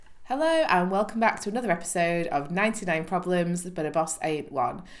Hello and welcome back to another episode of 99 Problems But a Boss Ain't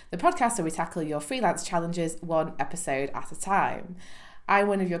One, the podcast where we tackle your freelance challenges one episode at a time. I'm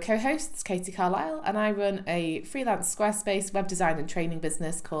one of your co-hosts, Katie Carlisle, and I run a freelance Squarespace web design and training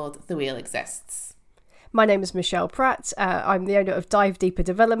business called The Wheel Exists. My name is Michelle Pratt. I'm the owner of Dive Deeper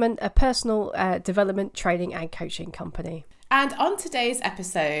Development, a personal development, training and coaching company. And on today's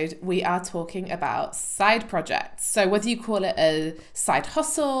episode, we are talking about side projects. So whether you call it a side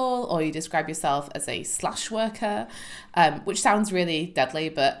hustle or you describe yourself as a slash worker, which sounds really deadly,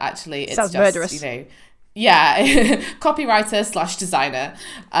 but actually it's sounds just, murderous. Copywriter slash designer.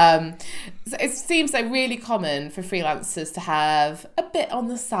 So it seems like really common for freelancers to have a bit on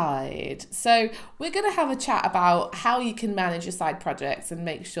the side. So we're going to have a chat about how you can manage your side projects and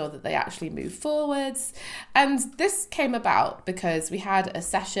make sure that they actually move forwards. And this came about because we had a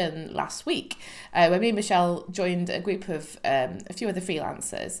session last week where me and Michelle joined a group of a few other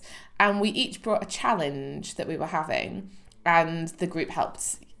freelancers, and we each brought a challenge that we were having, and the group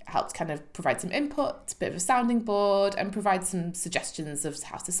helped kind of provide some input, a bit of a sounding board, and provide some suggestions of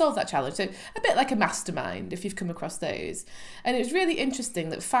how to solve that challenge. So a bit like a mastermind, if you've come across those. And it was really interesting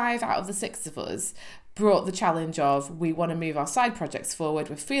that 5 out of the 6 of us brought the challenge of, we want to move our side projects forward,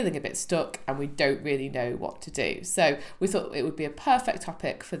 we're feeling a bit stuck, and we don't really know what to do. So we thought it would be a perfect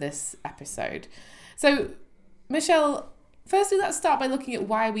topic for this episode. So, Michelle, firstly, let's start by looking at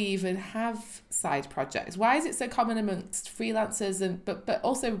why we even have side projects. Why is it so common amongst freelancers, and but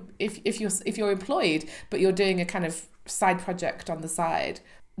also if you're employed but you're doing a kind of side project on the side?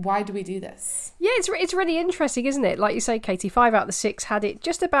 Why do we do this? Yeah, it's really interesting, isn't it? Like you say, Katie, 5 out of the 6 had it.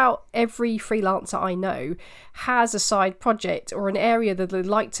 Just about every freelancer I know has a side project or an area that they'd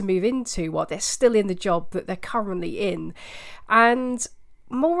like to move into while they're still in the job that they're currently in. And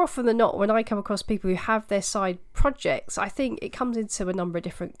more often than not, when I come across people who have their side projects, I think it comes into a number of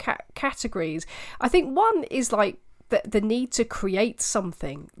different categories. I think one is like the need to create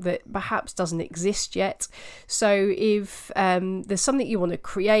something that perhaps doesn't exist yet. So if there's something you want to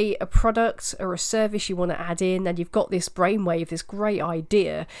create, a product or a service you want to add in, and you've got this brainwave, this great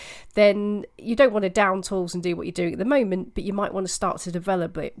idea, then you don't want to down tools and do what you're doing at the moment, but you might want to start to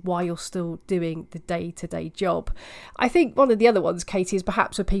develop it while you're still doing the day-to-day job. I think one of the other ones, Katie, is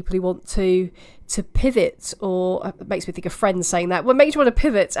perhaps for people who want to pivot, or it makes me think of friends saying that, well, makes you want to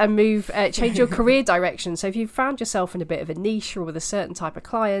pivot and move, change your career direction. So if you found yourself in a bit of a niche or with a certain type of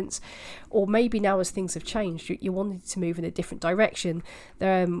clients, or maybe now as things have changed, you wanted to move in a different direction.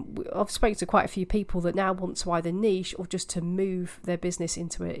 I've spoken to quite a few people that now want to either niche or just to move their business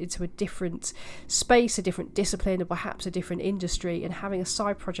into a different space, a different discipline, or perhaps a different industry, and having a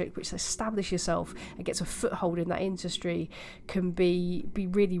side project which establishes yourself and gets a foothold in that industry can be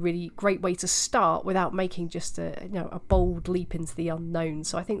really, really great way to start without making just a bold leap into the unknown.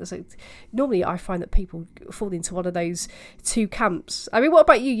 So I think normally I find that people fall into one of those two camps. I mean, what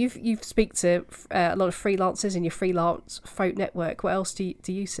about you? You speak to a lot of freelancers in your freelance folk network. What else do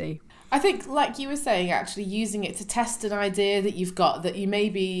you see? I think, like you were saying, actually using it to test an idea that you've got that you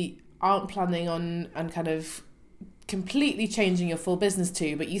maybe aren't planning on and kind of completely changing your full business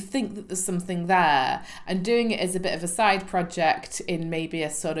to, but you think that there's something there, and doing it as a bit of a side project in maybe a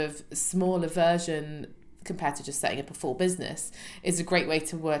sort of smaller version compared to just setting up a full business is a great way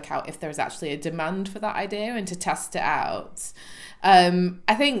to work out if there's actually a demand for that idea and to test it out.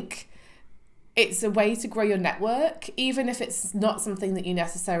 I think it's a way to grow your network, even if it's not something that you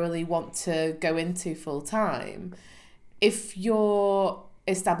necessarily want to go into full time. If you're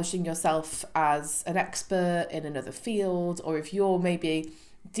establishing yourself as an expert in another field, or if you're maybe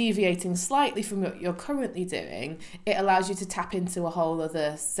deviating slightly from what you're currently doing, it allows you to tap into a whole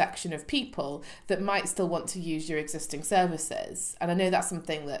other section of people that might still want to use your existing services. And I know that's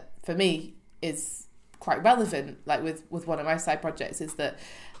something that for me is quite relevant, like with one of my side projects, is that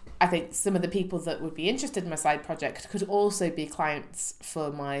I think some of the people that would be interested in my side project could also be clients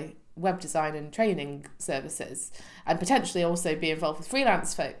for my web design and training services, and potentially also be involved with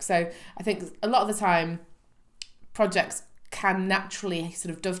freelance folk. So I think a lot of the time projects can naturally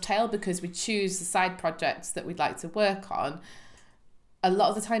sort of dovetail because we choose the side projects that we'd like to work on a lot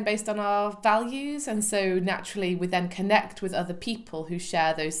of the time based on our values, and so naturally we then connect with other people who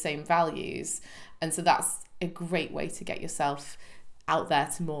share those same values, and so that's a great way to get yourself out there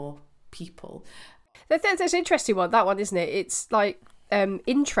to more people. That's an interesting one, that one, isn't it? It's like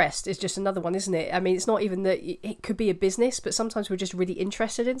interest is just another one, isn't it? I mean, it's not even that it could be a business, but sometimes we're just really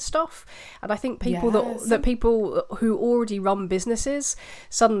interested in stuff. And I think people that people who already run businesses,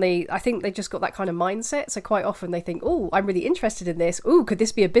 suddenly I think they just got that kind of mindset. So quite often they think, oh, I'm really interested in this. Oh, could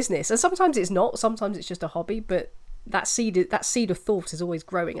this be a business? And sometimes it's not. Sometimes it's just a hobby, but that seed of thought is always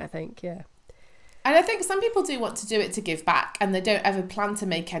growing, I think. Yeah. And I think some people do want to do it to give back, and they don't ever plan to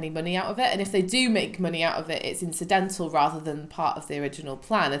make any money out of it. And if they do make money out of it, it's incidental rather than part of the original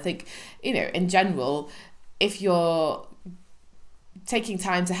plan. I think, in general, if you're taking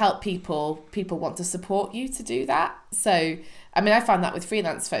time to help people want to support you to do that. So, I mean, I found that with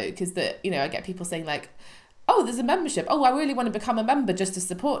Freelance Folk is that, I get people saying like, oh, there's a membership. Oh, I really want to become a member just to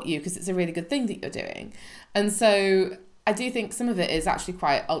support you because it's a really good thing that you're doing. And so I do think some of it is actually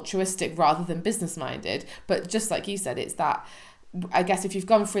quite altruistic rather than business minded. But just like you said, it's that, I guess if you've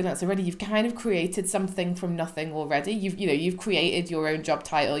gone freelance already, you've kind of created something from nothing already. You've created your own job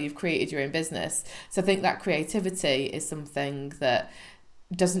title, you've created your own business. So I think that creativity is something that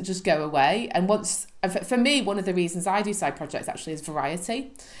doesn't just go away. And for me, one of the reasons I do side projects actually is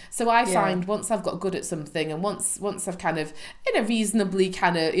variety. So I find once I've got good at something, and once I've kind of in a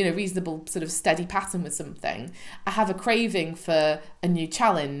reasonable sort of steady pattern with something, I have a craving for a new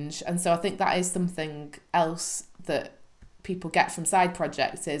challenge. And so I think that is something else that people get from side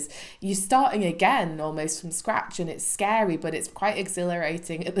projects is you're starting again almost from scratch, and it's scary, but it's quite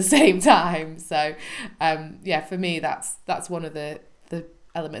exhilarating at the same time. So for me, that's one of the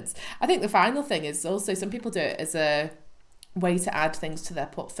elements. I think the final thing is also some people do it as a way to add things to their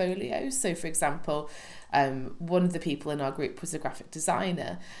portfolio. So for example, one of the people in our group was a graphic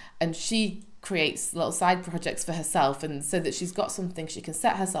designer, and she creates little side projects for herself, and so that she's got something she can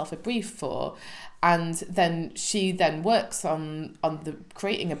set herself a brief for, and then she works on the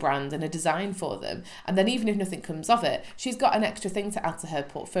creating a brand and a design for them, and then even if nothing comes of it, she's got an extra thing to add to her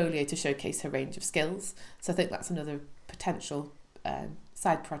portfolio to showcase her range of skills. So I think that's another potential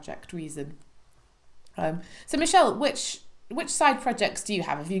side project reason. So Michelle, which side projects do you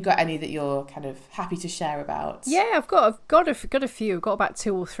have? Have you got any that you're kind of happy to share about? Yeah, I've got a few. I've got about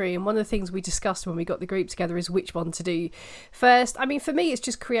 2 or 3, and one of the things we discussed when we got the group together is which one to do first. I mean, for me, it's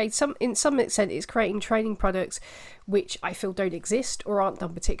just in some extent, it's creating training products which I feel don't exist or aren't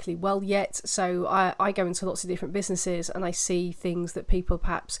done particularly well yet. So I go into lots of different businesses and I see things that people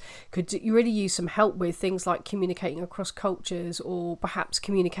perhaps could really use some help with, things like communicating across cultures, or perhaps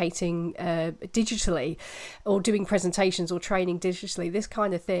communicating digitally, or doing presentations or training digitally, this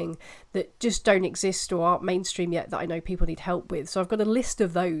kind of thing that just don't exist or aren't mainstream yet that I know people need help with. So I've got a list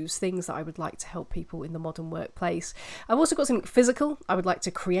of those things that I would like to help people in the modern workplace. I've also got something physical I would like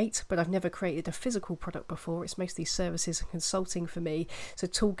to create, but I've never created a physical product before. It's mostly services and consulting for me, so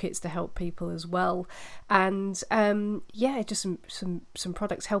toolkits to help people as well. And just some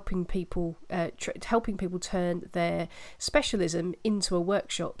products helping people turn their specialism into a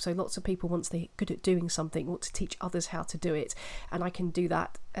workshop. So lots of people, once they're good at doing something, want to teach others how to do it, and I can do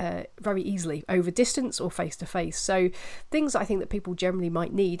that very easily over distance or face to face. So things I think that people generally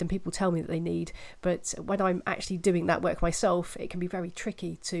might need, and people tell me that they need, but when I'm actually doing that work myself, it can be very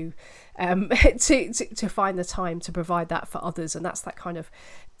tricky to to find the time to provide that for others, and that's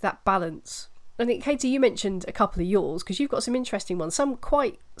that balance. I think, Katie, you mentioned a couple of yours, because you've got some interesting ones, some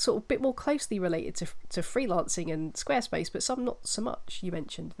quite sort of bit more closely related to freelancing and Squarespace, but some not so much, you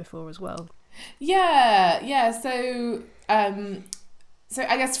mentioned before as well. Yeah. So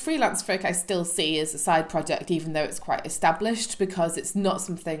I guess Freelance Folk I still see as a side project, even though it's quite established, because it's not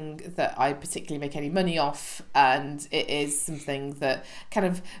something that I particularly make any money off, and it is something that kind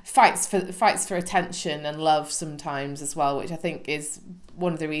of fights for attention and love sometimes as well, which I think is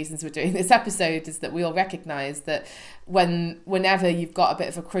one of the reasons we're doing this episode, is that we all recognise that whenever you've got a bit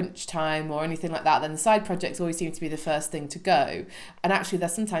of a crunch time or anything like that, then the side projects always seem to be the first thing to go. And actually, they're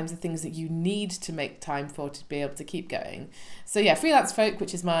sometimes the things that you need to make time for to be able to keep going. So yeah, Freelance Folk,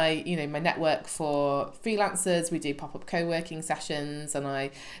 which is my network for freelancers. We do pop-up co-working sessions, and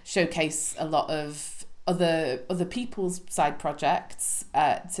I showcase a lot of other people's side projects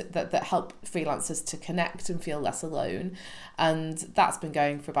that help freelancers to connect and feel less alone, and that's been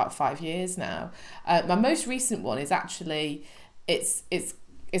going for about 5 years now. My most recent one is actually it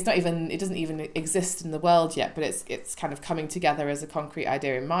doesn't even exist in the world yet, but it's kind of coming together as a concrete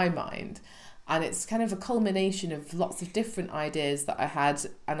idea in my mind. And it's kind of a culmination of lots of different ideas that I had,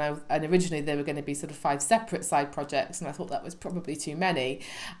 and originally they were going to be sort of 5 separate side projects, and I thought that was probably too many,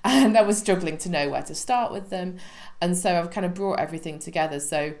 and I was struggling to know where to start with them, and so I've kind of brought everything together.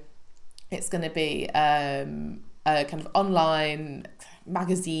 So it's going to be a kind of online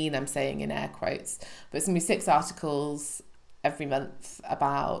magazine, I'm saying in air quotes, but it's going to be 6 articles every month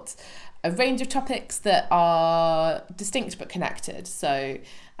about a range of topics that are distinct but connected. So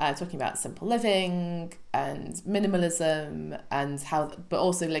talking about simple living and minimalism and how, but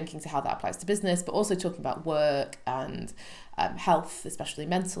also linking to how that applies to business, but also talking about work and health, especially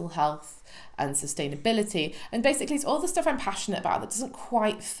mental health and sustainability. And basically it's all the stuff I'm passionate about that doesn't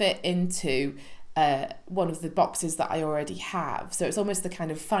quite fit into one of the boxes that I already have. So it's almost the kind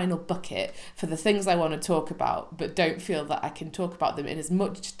of final bucket for the things I want to talk about, but don't feel that I can talk about them in as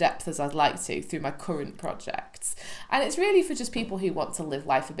much depth as I'd like to through my current projects. And it's really for just people who want to live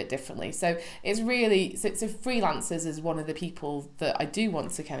life a bit differently. So it's really, so freelancers is one of the people that I do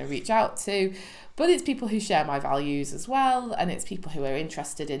want to kind of reach out to, but it's people who share my values as well. And it's people who are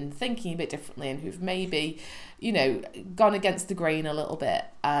interested in thinking a bit differently and who've maybe, you know, gone against the grain a little bit.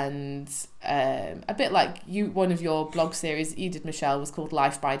 And a bit like one of your blog series you did, Michelle, was called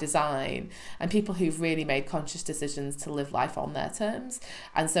Life by Design, and people who've really made conscious decisions to live life on their terms.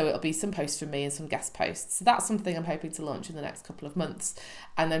 And so it'll be some posts from me and some guest posts. So that's something I'm hoping to launch in the next couple of months.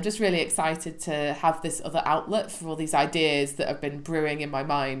 And I'm just really excited to have this other outlet for all these ideas that have been brewing in my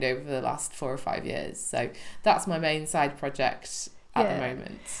mind over the last 4 or 5 years. So that's my main side project at the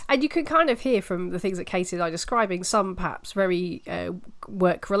moment. And you can kind of hear from the things that Katie and I are describing, some perhaps very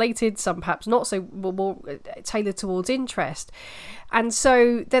work related, some perhaps not so, more tailored towards interest. And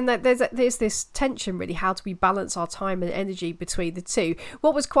so then there's this tension, really. How do we balance our time and energy between the two?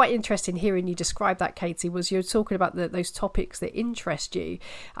 What was quite interesting hearing you describe that, Katie, was you're talking about those topics that interest you,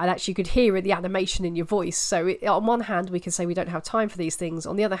 and actually you could hear the animation in your voice. So on one hand, we can say we don't have time for these things.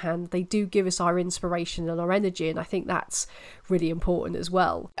 On the other hand, they do give us our inspiration and our energy, and I think that's really important as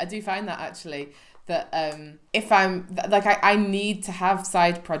well. I do find that actually that if I'm like I need to have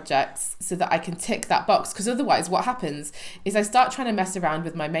side projects so that I can tick that box, because otherwise what happens is I start trying to mess around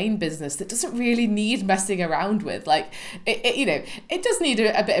with my main business that doesn't really need messing around with. Like it you know, it does need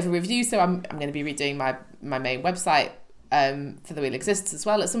a bit of a review, so I'm going to be redoing my main website for The Wheel Exists as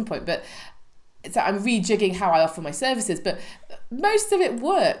well at some point, but so I'm rejigging how I offer my services, but most of it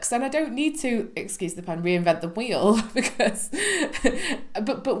works, and I don't need to, excuse the pun, reinvent the wheel, because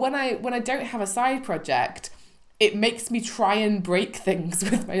but when I don't have a side project, it makes me try and break things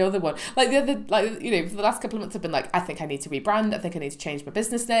with my other one. Like for the last couple of months I've been like, I think I need to rebrand, I think I need to change my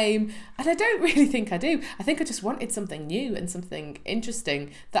business name, and I don't really think I do. I think I just wanted something new and something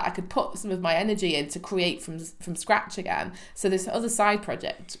interesting that I could put some of my energy in to create from scratch again. So this other side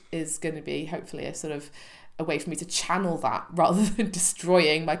project is going to be hopefully a sort of a way for me to channel that rather than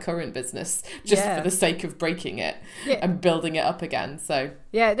destroying my current business just for the sake of breaking it and building it up again. So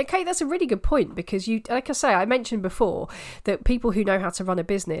yeah, Kate, that's a really good point, because you, like I say, I mentioned before that people who know how to run a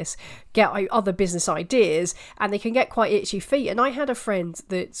business get other business ideas and they can get quite itchy feet. And I had a friend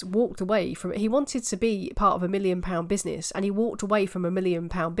that walked away from it. He wanted to be part of £1 million business, and he walked away from £1 million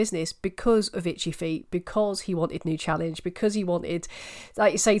business because of itchy feet, because he wanted new challenge, because he wanted,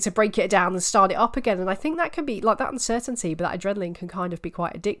 like you say, to break it down and start it up again. And I think that can be like that uncertainty, but that adrenaline can kind of be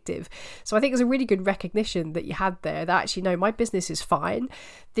quite addictive. So I think it's a really good recognition that you had there, that actually, no, my business is fine.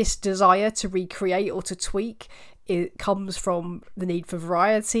 This desire to recreate or to tweak, it comes from the need for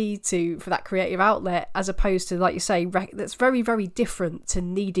variety, for that creative outlet, as opposed to, like you say, that's very, very different to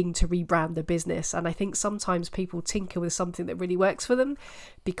needing to rebrand the business. And I think sometimes people tinker with something that really works for them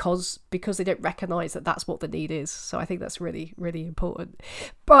because they don't recognise that that's what the need is. So I think that's really, really important.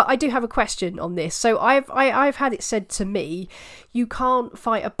 But I do have a question on this. So I've had it said to me, you can't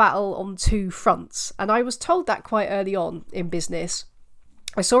fight a battle on two fronts. And I was told that quite early on in business.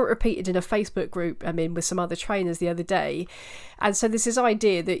 I saw it repeated in a Facebook group I'm in with some other trainers the other day. And so there's this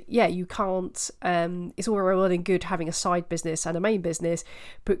idea that, you can't, it's all well and good having a side business and a main business,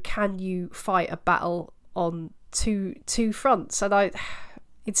 but can you fight a battle on two fronts? And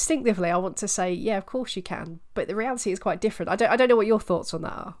instinctively I want to say, yeah, of course you can. But the reality is quite different. I don't know what your thoughts on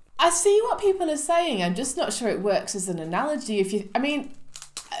that are. I see what people are saying. I'm just not sure it works as an analogy.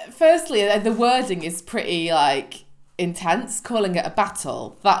 Firstly, the wording is pretty intense, calling it a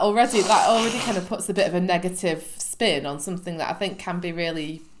battle. That already kind of puts a bit of a negative spin on something that I think can be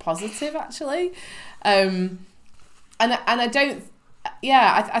really positive, actually. And I don't.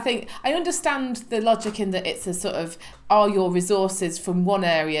 Yeah, I think I understand the logic in that it's a sort of, are your resources from one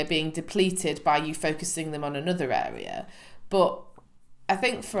area being depleted by you focusing them on another area? But I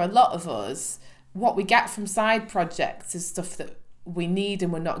think for a lot of us, what we get from side projects is stuff that we need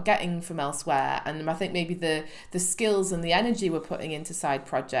and we're not getting from elsewhere. And I think maybe the skills and the energy we're putting into side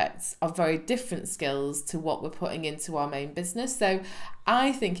projects are very different skills to what we're putting into our main business. So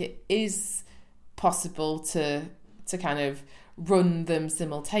I think it is possible to kind of run them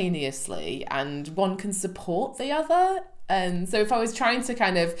simultaneously, and one can support the other. And so if I was trying to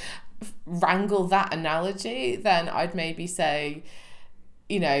kind of wrangle that analogy, then I'd maybe say,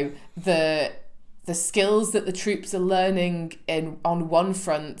 the skills that the troops are learning on one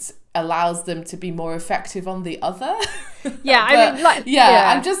front allows them to be more effective on the other.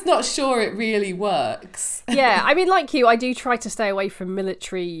 Yeah, I'm just not sure it really works. Yeah, I mean, like you, I do try to stay away from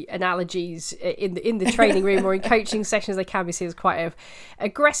military analogies in the training room or in coaching sessions. They can be seen as quite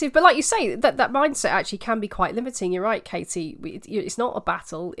aggressive, but like you say, that mindset actually can be quite limiting. You're right, Katie. It's not a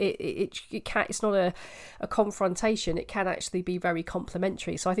battle. It can't. It's not a confrontation. It can actually be very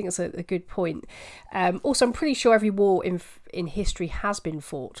complementary. So I think that's a good point. Also, I'm pretty sure every war in history has been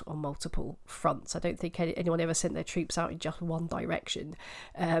fought on multiple fronts. I don't think anyone ever sent their troops out in just one direction.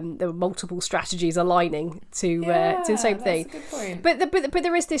 There were multiple strategies aligning to the same thing. That's a good point. But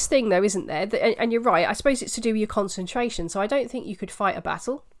there is this thing though, isn't there? And you're right. I suppose it's to do with your concentration. So I don't think you could fight a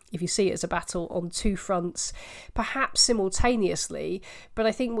battle if you see it as a battle on two fronts, perhaps simultaneously. But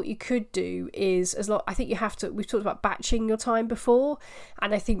I think what you could do is, I think you have to. We've talked about batching your time before,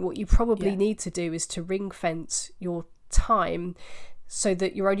 and I think what you probably need to do is to ring fence your time so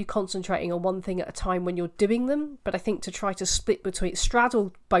that you're only concentrating on one thing at a time when you're doing them. But I think to try to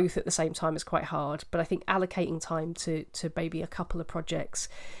straddle both at the same time is quite hard. But I think allocating time to maybe a couple of projects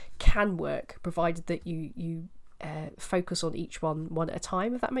can work, provided that you focus on each one at a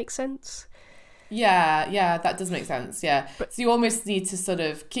time, if that makes sense. Yeah, that does make sense. Yeah, so you almost need to sort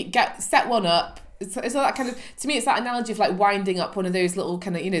of set one up. It's that kind of, to me, it's that analogy of like winding up one of those little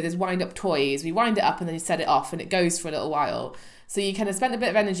kind of, there's wind up toys. We wind it up and then you set it off and it goes for a little while. So you kind of spend a bit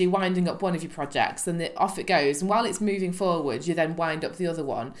of energy winding up one of your projects and off it goes. And while it's moving forward, you then wind up the other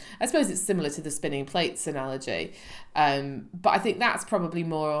one. I suppose it's similar to the spinning plates analogy. But I think that's probably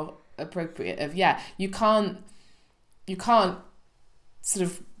more appropriate of, you can't sort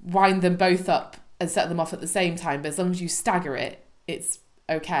of wind them both up and set them off at the same time. But as long as you stagger it, it's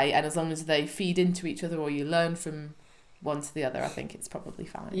okay. And as long as they feed into each other or you learn from one to the other, I think it's probably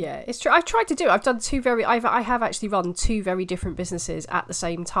fine. Yeah, it's true. I've tried to do it. I've done I have actually run two very different businesses at the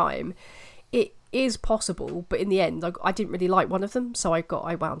same time. It is possible, but in the end, I didn't really like one of them, so I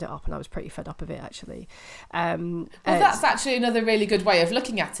wound it up, and I was pretty fed up of it actually. Well, that's actually another really good way of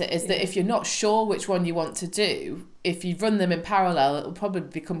looking at it. Is that if you're not sure which one you want to do, if you run them in parallel, it will probably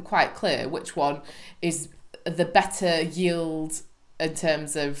become quite clear which one is the better yield in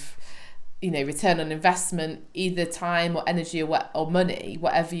terms of, return on investment, either time or energy or money,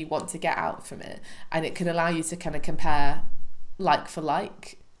 whatever you want to get out from it, and it can allow you to kind of compare like for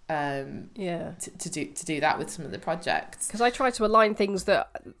like. To do that with some of the projects, because I tried to align two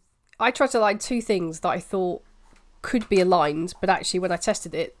things that I thought could be aligned, but actually when I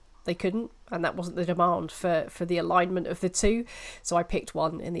tested it they couldn't, and that wasn't the demand for the alignment of the two, so I picked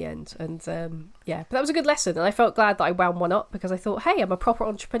one in the end. And but that was a good lesson, and I felt glad that I wound one up, because I thought, hey, I'm a proper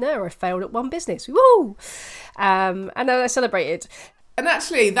entrepreneur, I failed at one business, woo! And I celebrated. And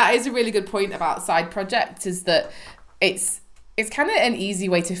actually that is a really good point about side projects, is that it's kind of an easy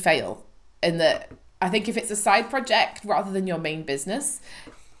way to fail, in that I think if it's a side project rather than your main business,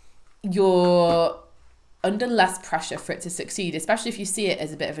 you're under less pressure for it to succeed, especially if you see it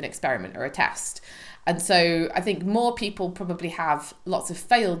as a bit of an experiment or a test. And so I think more people probably have lots of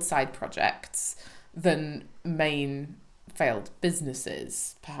failed side projects than main failed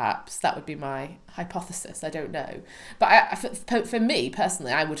businesses, perhaps. That would be my hypothesis. I don't know. But for me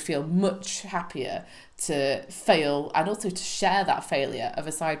personally, I would feel much happier to fail and also to share that failure of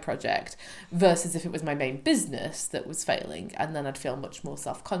a side project versus if it was my main business that was failing, and then I'd feel much more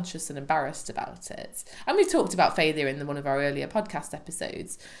self-conscious and embarrassed about it. And we talked about failure in one of our earlier podcast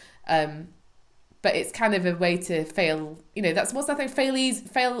episodes. But it's kind of a way to fail. That's what's I think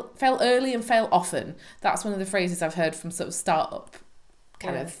fail early and fail often. That's one of the phrases I've heard from sort of startup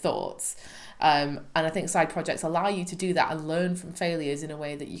kind of thoughts. And I think side projects allow you to do that and learn from failures in a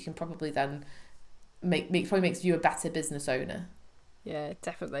way that you can probably then probably makes you a better business owner. Yeah,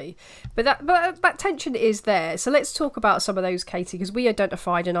 definitely. But that tension is there. So let's talk about some of those, Katie, because we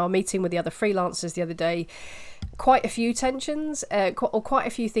identified in our meeting with the other freelancers the other day quite a few tensions, or quite a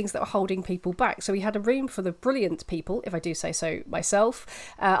few things that were holding people back. So we had a room full of brilliant people, if I do say so myself,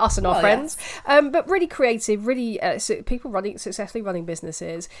 us and our friends, but really creative, really people successfully running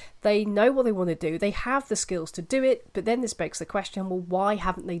businesses. They know what they want to do. They have the skills to do it, but then this begs the question, well, why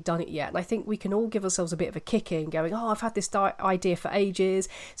haven't they done it yet? And I think we can all give ourselves a bit of a kick in going, I've had this idea for ages.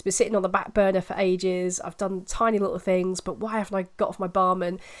 It's been sitting on the back burner for ages. I've done tiny little things, but why haven't I got off my bum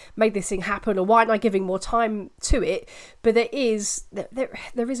and made this thing happen? Or why aren't I giving more time to it, but there is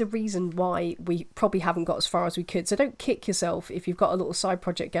a reason why we probably haven't got as far as we could. So don't kick yourself if you've got a little side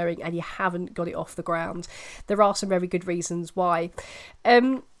project going and you haven't got it off the ground. There are some very good reasons why.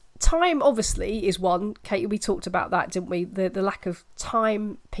 Time obviously is one. Katie, we talked about that, didn't we? The lack of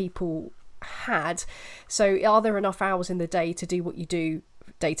time people had. So are there enough hours in the day to do what you do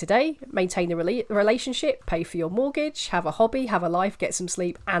day to day, maintain a relationship, pay for your mortgage, have a hobby, have a life, get some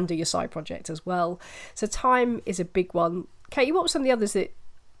sleep, and do your side project as well? So time is a big one. Katie, what were some of the others that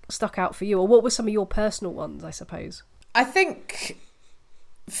stuck out for you, or what were some of your personal ones, I suppose? I think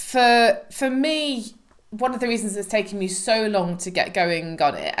for me, one of the reasons it's taken me so long to get going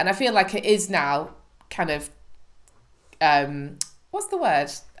on it, and I feel like it is now kind of what's the word?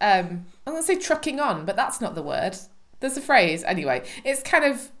 I'm going to say trucking on, but that's not the word. There's a phrase. Anyway, it's kind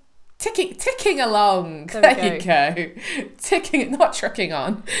of ticking along. There you go. Ticking, not trucking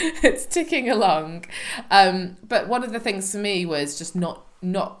on. It's ticking along. But one of the things for me was just not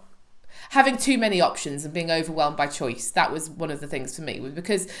having too many options and being overwhelmed by choice. That was one of the things for me,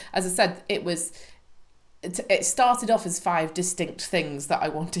 because, as I said, it started off as 5 distinct things that I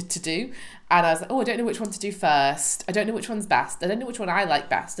wanted to do, and I was like, I don't know which one to do first, I don't know which one's best, I don't know which one I like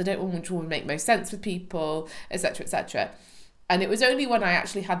best, I don't know which one would make most sense with people, etc, etc. And it was only when I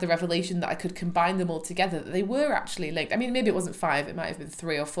actually had the revelation that I could combine them all together that they were actually linked. I mean, maybe it wasn't 5, it might have been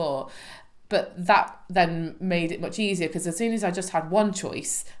 3 or 4, but that then made it much easier, because as soon as I just had one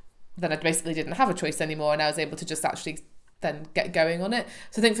choice, then I basically didn't have a choice anymore, and I was able to just actually then get going on it.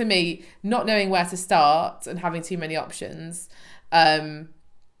 So I think for me, not knowing where to start and having too many options, I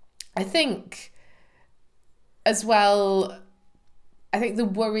think as well, I think the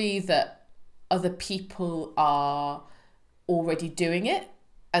worry that other people are already doing it,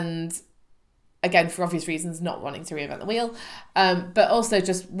 and again, for obvious reasons, not wanting to reinvent the wheel, but also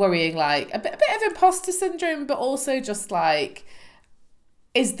just worrying, like a bit of imposter syndrome, but also just like,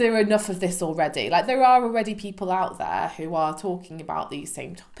 is there enough of this already? Like, there are already people out there who are talking about these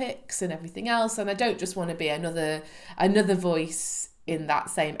same topics and everything else, and I don't just want to be another voice in that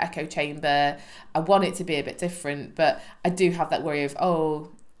same echo chamber. I want it to be a bit different, but I do have that worry of,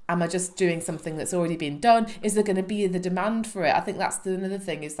 am I just doing something that's already been done? Is there going to be the demand for it? I think that's another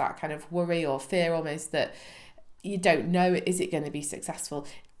thing, is that kind of worry or fear almost, that you don't know, is it going to be successful?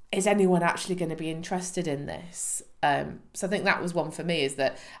 Is anyone actually going to be interested in this? So I think that was one for me, is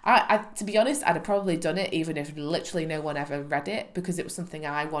that I to be honest, I'd have probably done it even if literally no one ever read it, because it was something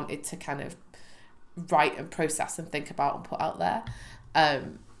I wanted to kind of write and process and think about and put out there.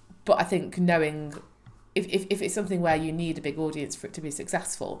 But I think knowing if it's something where you need a big audience for it to be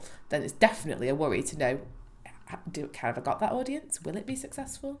successful, then it's definitely a worry to know, have I got that audience? Will it be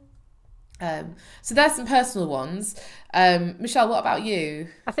successful? So there's some personal ones. Michelle, what about you?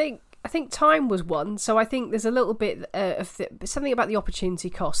 I think time was one. So I think there's a little bit of something about the opportunity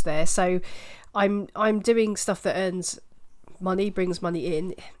cost there. So I'm doing stuff that earns money, brings money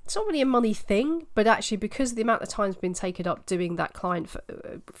in. It's not really a money thing, but actually, because the amount of time's been taken up doing that client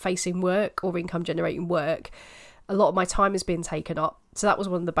facing work or income generating work, a lot of my time has been taken up. So that was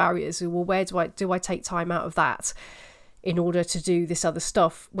one of the barriers. Well, where do I take time out of that in order to do this other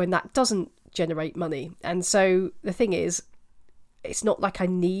stuff when that doesn't generate money? And so the thing is, it's not like I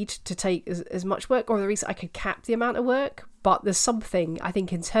need to take as much work, or the reason I could cap the amount of work, but there's something I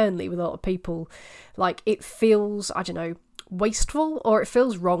think internally with a lot of people, like it feels, I don't know, wasteful, or it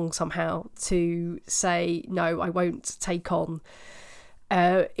feels wrong somehow to say, no, I won't take on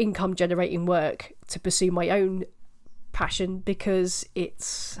income generating work to pursue my own passion, because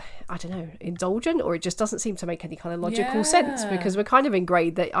it's, I don't know, indulgent, or it just doesn't seem to make any kind of logical sense, because we're kind of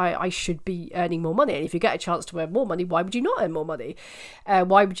ingrained that I should be earning more money, and if you get a chance to earn more money, why would you not earn more money?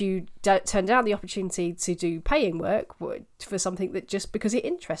 Why would you turn down the opportunity to do paying work for something that just because it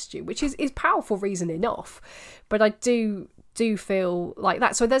interests you, which is powerful reason enough. But I do feel like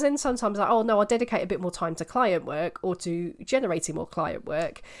that. So there's then sometimes like, oh no, I'll dedicate a bit more time to client work or to generating more client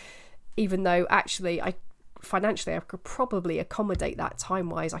work, even though actually financially I could probably accommodate that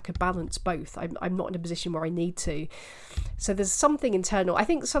time-wise. I could balance both. I'm not in a position where I need to. So there's something internal. I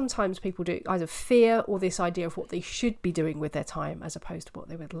think sometimes people do either fear or this idea of what they should be doing with their time as opposed to what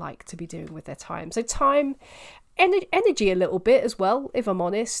they would like to be doing with their time. So time, energy a little bit as well, if I'm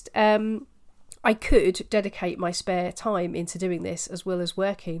honest. I could dedicate my spare time into doing this as well as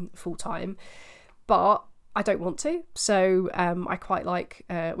working full-time, but I don't want to. So I quite like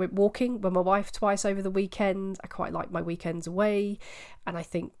walking with my wife twice over the weekend. I quite like my weekends away. And I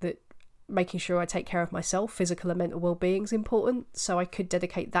think that making sure I take care of myself, physical and mental well-being is important. So I could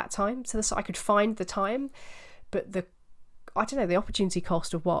dedicate that time to this. I could find the time, but the opportunity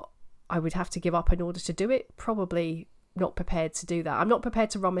cost of what I would have to give up in order to do it. Probably not prepared to do that. I'm not prepared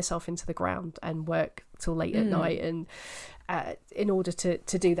to run myself into the ground and work till late at night and in order to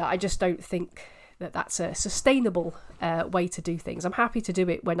do that. I just don't think that that's a sustainable way to do things. I'm happy to do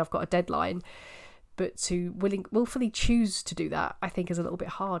it when I've got a deadline, but to willfully choose to do that, I think, is a little bit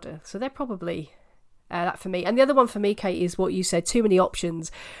harder. So they're probably that for me. And the other one for me, Kate, is what you said, too many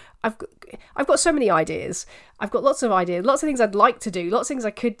options. I've got so many ideas. I've got lots of ideas, lots of things I'd like to do, lots of things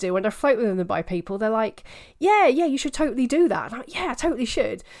I could do. And I float with them by people. They're like, yeah, you should totally do that. And I'm like, yeah, I totally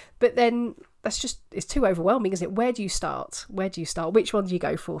should. But then it's too overwhelming, isn't it? Where do you start? Which one do you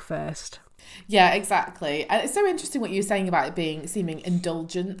go for first? Yeah, exactly. And it's so interesting what you were saying about it seeming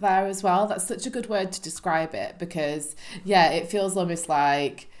indulgent there as well. That's such a good word to describe it, because yeah, it feels almost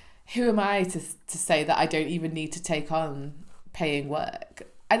like, who am I to say that I don't even need to take on paying work?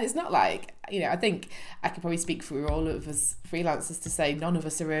 And it's not like, I think I could probably speak for all of us freelancers to say none of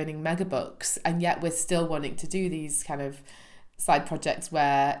us are earning mega bucks, and yet we're still wanting to do these kind of side projects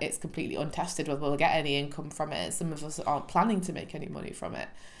where it's completely untested whether we'll get any income from it. Some of us aren't planning to make any money from it.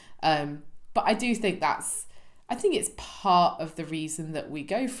 But I do think it's part of the reason that we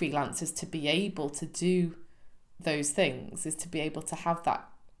go freelancers, to be able to do those things, is to be able to have that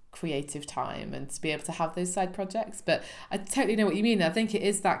creative time and to be able to have those side projects. But I totally know what you mean. I think it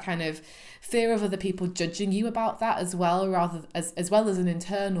is that kind of fear of other people judging you about that as well, as well as an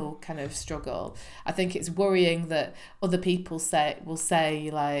internal kind of struggle. I think it's worrying that other people will say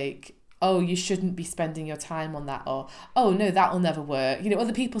like, oh, you shouldn't be spending your time on that, or, oh no, that'll never work.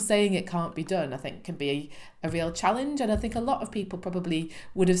 Other people saying it can't be done, I think can be a real challenge. And I think a lot of people probably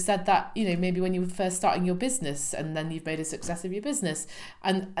would have said that, maybe when you were first starting your business, and then you've made a success of your business.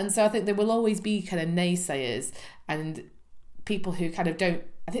 And so I think there will always be kind of naysayers and people who kind of don't,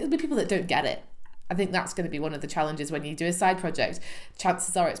 I think there'll be people that don't get it. I think that's going to be one of the challenges when you do a side project.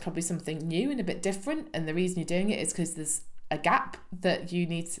 Chances are it's probably something new and a bit different. And the reason you're doing it is because there's a gap that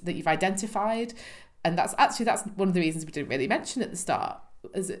you've identified. And that's one of the reasons we didn't really mention at the start.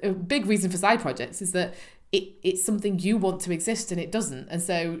 As a big reason for side projects is that it's something you want to exist and it doesn't. And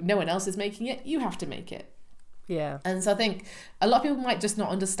so no one else is making it, you have to make it. Yeah. And so I think a lot of people might just not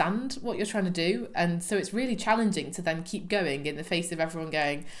understand what you're trying to do. And so it's really challenging to then keep going in the face of everyone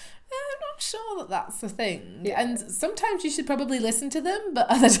going, I'm not sure that that's the thing. Yeah. And sometimes you should probably listen to them, but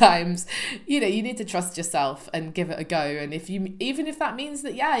other times, you need to trust yourself and give it a go. And even if that means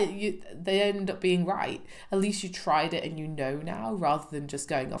that, they end up being right, at least you tried it and now, rather than just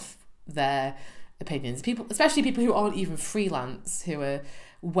going off their opinions. People, especially people who aren't even freelance, who are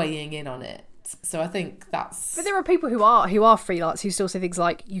weighing in on it. So I think that's... But there are people who are freelance who still say things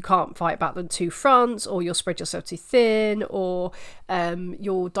like, you can't fight back on two fronts, or you'll spread yourself too thin, or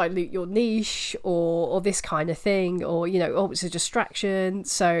you'll dilute your niche, or this kind of thing, or, it's a distraction.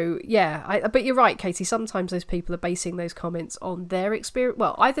 So, yeah, but you're right, Katie, sometimes those people are basing those comments on their experience.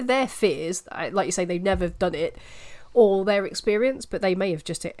 Well, either their fears, like you say, they've never done it, or their experience, but they may have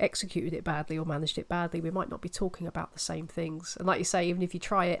just executed it badly or managed it badly. We might not be talking about the same things. And like you say, even if you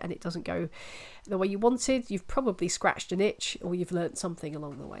try it and it doesn't go the way you wanted, you've probably scratched an itch, or you've learnt something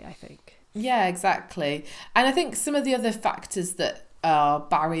along the way, I think. Yeah, exactly. And I think some of the other factors that are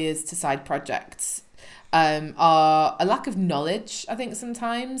barriers to side projects are a lack of knowledge, I think,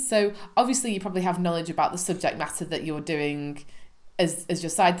 sometimes. So obviously you probably have knowledge about the subject matter that you're doing as your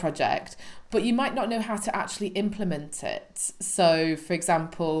side project, but you might not know how to actually implement it. So, for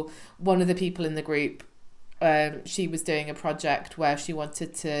example, one of the people in the group, she was doing a project where she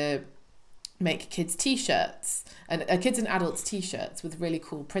wanted to make kids t-shirts, and kids and adults t-shirts with really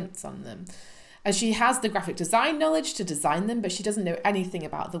cool prints on them. And she has the graphic design knowledge to design them, but she doesn't know anything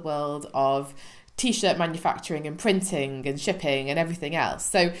about the world of t-shirt manufacturing and printing and shipping and everything else.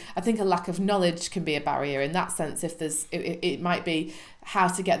 So I think a lack of knowledge can be a barrier in that sense. If it might be how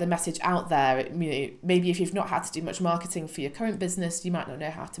to get the message out there. Maybe if you've not had to do much marketing for your current business, you might not know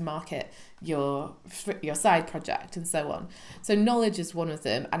how to market your side project and so on. So knowledge is one of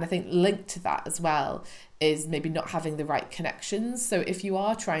them. And I think linked to that as well is maybe not having the right connections. So if you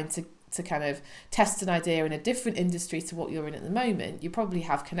are trying to kind of test an idea in a different industry to what you're in at the moment, you probably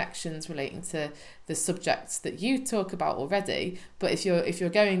have connections relating to the subjects that you talk about already. But if you're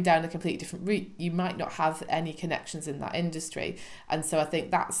going down a completely different route, you might not have any connections in that industry. And so I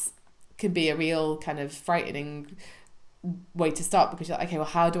think that's can be a real kind of frightening way to start, because you're like, okay, well,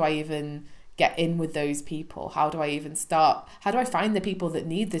 how do I even get in with those people? How do I even start? How do I find the people that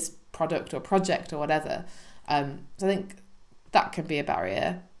need this product or project or whatever? So I think that can be a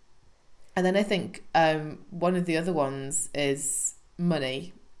barrier. And then I think one of the other ones is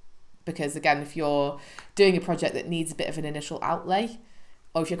money, because again, if you're doing a project that needs a bit of an initial outlay,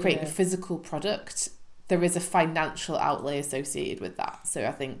 or if you're creating a physical product, there is a financial outlay associated with that. So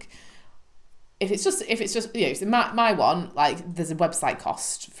I think if it's just so my one, like, there's a website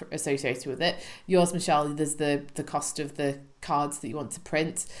cost associated with it. Yours, Michelle, there's the cost of the cards that you want to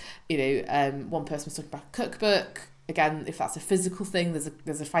print. One person was talking about a cookbook. Again, if that's a physical thing,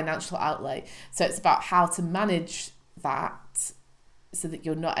 there's a financial outlay. So it's about how to manage that so that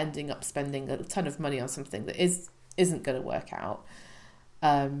you're not ending up spending a ton of money on something that isn't going to work out.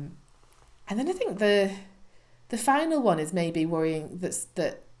 And then I think the final one is maybe worrying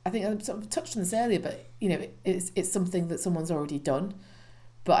that I think I sort of touched on this earlier, but it's something that someone's already done.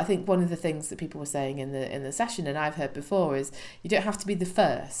 But I think one of the things that people were saying in the session, and I've heard before, is you don't have to be the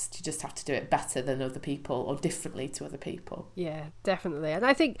first. You just have to do it better than other people or differently to other people. Yeah, definitely. And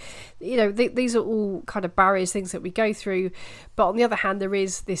I think, these are all kind of barriers, things that we go through. But on the other hand, there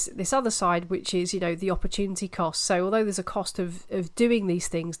is this other side, which is, the opportunity cost. So although there's a cost of doing these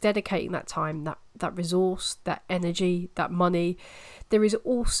things, dedicating that time, that resource, that energy, that money, there is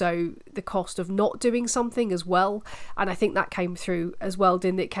also the cost of not doing something as well. And I think that came through as well,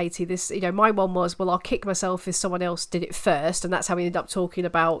 didn't it, Katie? This, my one was, well, I'll kick myself if someone else did it first. And that's how we ended up talking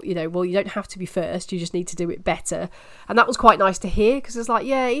about, well, you don't have to be first, you just need to do it better. And that was quite nice to hear, because it's like,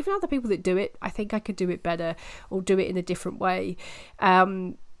 yeah, even other people that do it, I think I could do it better or do it in a different way.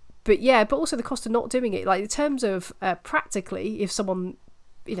 But also the cost of not doing it, like in terms of practically, if someone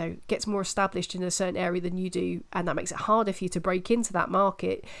gets more established in a certain area than you do, and that makes it harder for you to break into that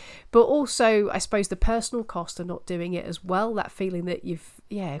market. But also, I suppose, the personal cost of not doing it as well, that feeling that you've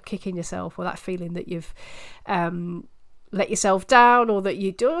kicking yourself, or that feeling that you've let yourself down, or that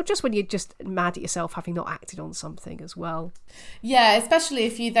you do, or just when you're just mad at yourself having not acted on something as well. Yeah, especially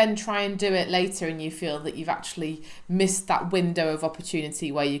if you then try and do it later and you feel that you've actually missed that window of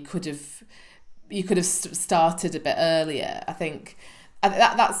opportunity where you could have started a bit earlier. I think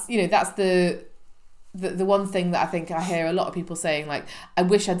that's the one thing that I think I hear a lot of people saying, like, I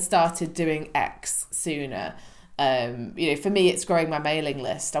wish I'd started doing X sooner. For me, it's growing my mailing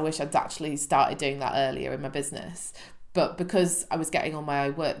list. I wish I'd actually started doing that earlier in my business. But because I was getting all my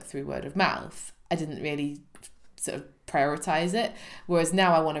work through word of mouth, I didn't really sort of prioritize it. Whereas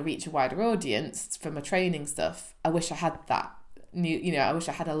now I want to reach a wider audience for my training stuff. I wish I had that I wish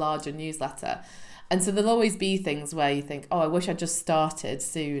I had a larger newsletter. And so there'll always be things where you think, oh, I wish I'd just started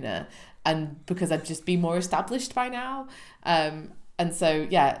sooner, and because I'd just be more established by now. And so,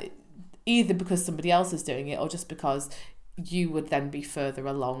 yeah, either because somebody else is doing it, or just because you would then be further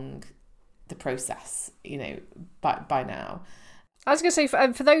along the process, by now. I was going to say,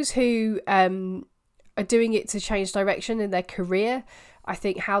 for those who are doing it to change direction in their career, I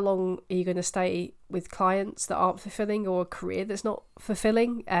think, how long are you going to stay with clients that aren't fulfilling, or a career that's not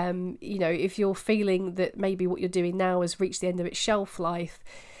fulfilling? If you're feeling that maybe what you're doing now has reached the end of its shelf life,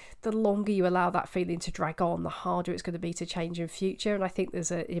 the longer you allow that feeling to drag on, the harder it's going to be to change in future. And I think there's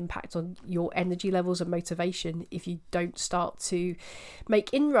an impact on your energy levels and motivation if you don't start to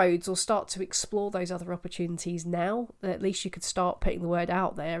make inroads or start to explore those other opportunities now. At least you could start putting the word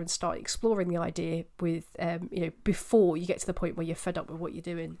out there and start exploring the idea with, before you get to the point where you're fed up with what you're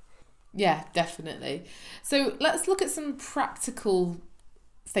doing. Yeah, definitely. So let's look at some practical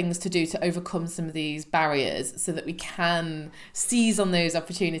things to do to overcome some of these barriers so that we can seize on those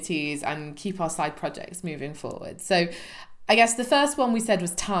opportunities and keep our side projects moving forward. So I guess the first one we said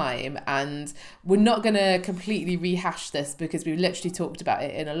was time, and we're not going to completely rehash this because we literally talked about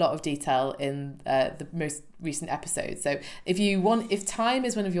it in a lot of detail in the most recent episode. So if time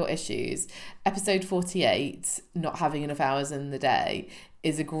is one of your issues, episode 48, not having enough hours in the day,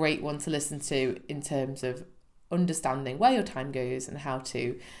 is a great one to listen to in terms of understanding where your time goes and how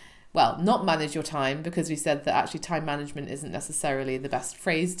to, not manage your time, because we said that actually time management isn't necessarily the best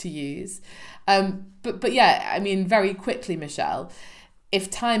phrase to use. But yeah, I mean, very quickly, Michelle, if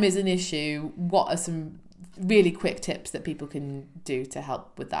time is an issue, what are some really quick tips that people can do to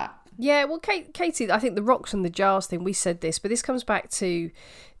help with that? Yeah, well, Katie, I think the rocks and the jars thing, we said this, but this comes back to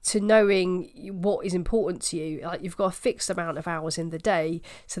knowing what is important to you. Like, you've got a fixed amount of hours in the day,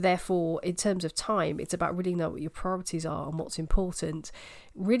 so therefore, in terms of time, it's about really knowing what your priorities are and what's important.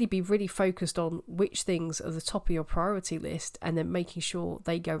 Really be really focused on which things are the top of your priority list, and then making sure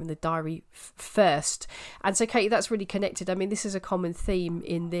they go in the diary first. And so, Katie, that's really connected. I mean, this is a common theme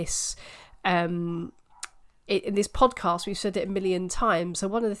in this in this podcast. We've said it a million times. So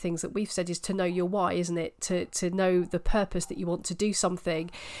one of the things that we've said is to know your why, isn't it? To know the purpose that you want to do something.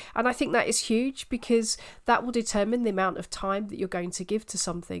 And I think that is huge, because that will determine the amount of time that you're going to give to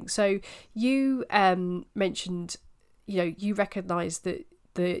something. So you mentioned, you recognise that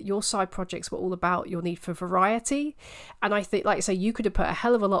your side projects were all about your need for variety. And I think, like I say, you could have put a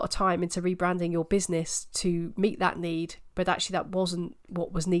hell of a lot of time into rebranding your business to meet that need, but actually that wasn't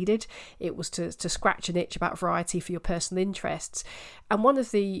what was needed. It was to scratch an itch about variety for your personal interests. And one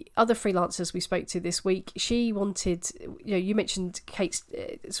of the other freelancers we spoke to this week, she wanted, you mentioned Kate's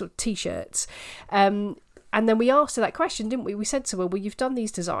sort of t-shirts. And then we asked her that question, didn't we? We said to her, well, you've done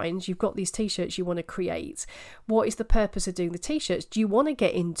these designs, you've got these t-shirts you want to create. What is the purpose of doing the t-shirts? Do you want to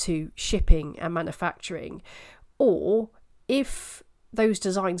get into shipping and manufacturing? Or if those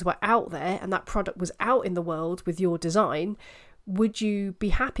designs were out there and that product was out in the world with your design, would you be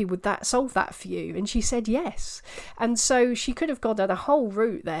happy? Would that solve that for you? And she said yes. And so she could have gone down a whole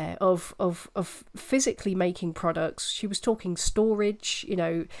route there of physically making products. She was talking storage,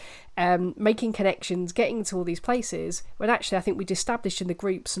 making connections, getting to all these places, when actually I think we'd established in the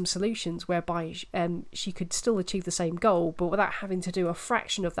group some solutions whereby she could still achieve the same goal, but without having to do a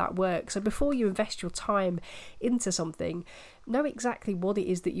fraction of that work. So before you invest your time into something, know exactly what it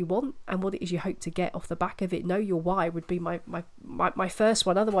is that you want and what it is you hope to get off the back of it. Know your why would be my first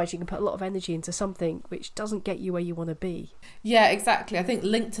one. Otherwise you can put a lot of energy into something which doesn't get you where you want to be. Yeah, exactly. I think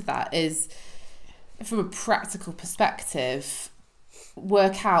linked to that is, from a practical perspective,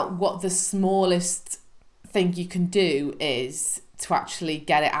 work out what the smallest thing you can do is to actually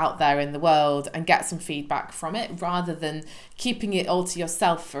get it out there in the world and get some feedback from it, rather than keeping it all to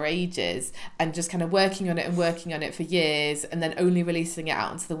yourself for ages and just kind of working on it for years and then only releasing it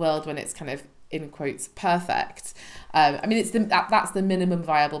out into the world when it's kind of, in quotes, perfect. That's the minimum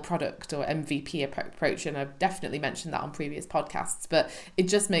viable product, or MVP approach, and I've definitely mentioned that on previous podcasts, but it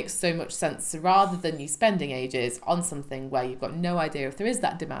just makes so much sense. So rather than you spending ages on something where you've got no idea if there is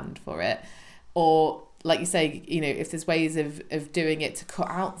that demand for it, or like you say, if there's ways of doing it to cut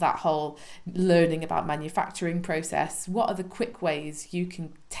out that whole learning about manufacturing process, what are the quick ways you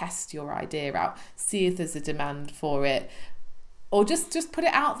can test your idea out, see if there's a demand for it, or just put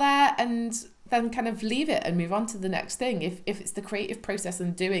it out there and then kind of leave it and move on to the next thing. If it's the creative process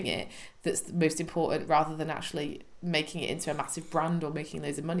and doing it that's the most important, rather than actually making it into a massive brand or making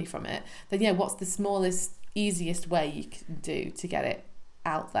loads of money from it, then yeah, what's the smallest, easiest way you can do to get it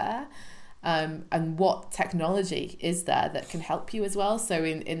out there? And what technology is there that can help you as well? So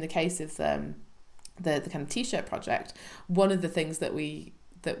in the case of the kind of t-shirt project, one of the things that we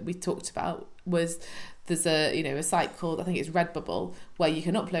talked about was there's a site called, I think it's Redbubble, where you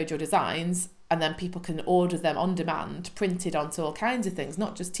can upload your designs and then people can order them on demand, printed onto all kinds of things,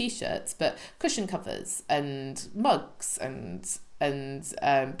 not just t-shirts, but cushion covers and mugs and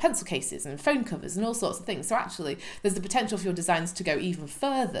pencil cases and phone covers and all sorts of things. So actually there's the potential for your designs to go even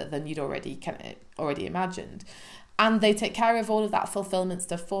further than you'd already imagined, and they take care of all of that fulfillment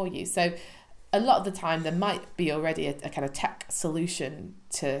stuff for you. So a lot of the time there might be already a kind of tech solution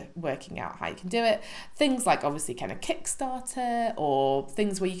to working out how you can do it. Things like obviously kind of Kickstarter, or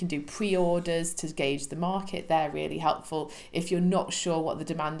things where you can do pre-orders to gauge the market. They're really helpful if you're not sure what the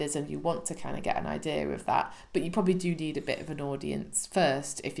demand is and you want to kind of get an idea of that. But you probably do need a bit of an audience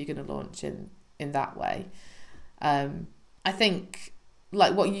first if you're going to launch in that way. I think,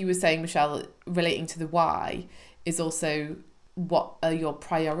 like what you were saying, Michelle, relating to the why, is also what are your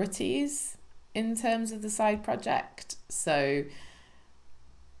priorities in terms of the side project. So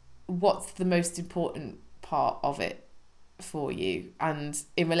what's the most important part of it for you, and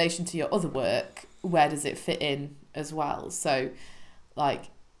in relation to your other work, where does it fit in as well? So like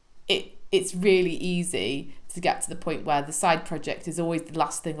it's really easy to get to the point where the side project is always the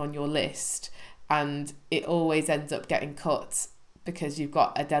last thing on your list, and it always ends up getting cut because you've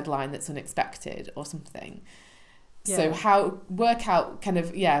got a deadline that's unexpected or something. So how work out kind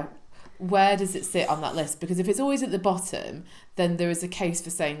of where does it sit on that list? Because if it's always at the bottom, then there is a case for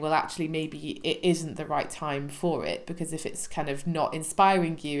saying, well, actually, maybe it isn't the right time for it, because if it's kind of not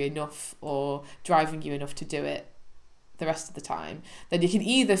inspiring you enough or driving you enough to do it the rest of the time, then you can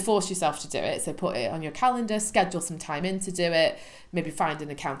either force yourself to do it, so put it on your calendar, schedule some time in to do it, maybe find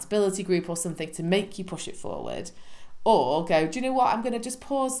an accountability group or something to make you push it forward, or go, do you know what, I'm going to just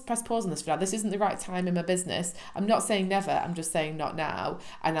press pause on this for now. This isn't the right time in my business. I'm not saying never, I'm just saying not now,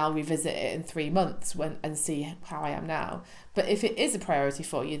 and I'll revisit it in 3 months and see how I am now. But if it is a priority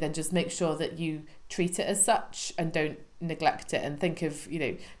for you, then just make sure that you treat it as such and don't neglect it, and think of,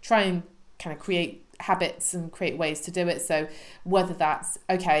 try and kind of create habits and create ways to do it. So whether that's,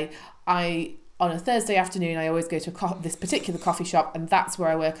 okay, on a Thursday afternoon, I always go to this particular coffee shop, and that's where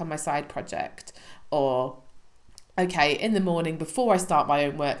I work on my side project, or okay, in the morning before I start my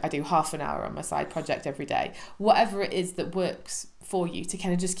own work, I do half an hour on my side project every day. Whatever it is that works for you to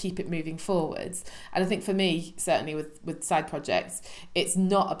kind of just keep it moving forwards. And I think for me, certainly with side projects, it's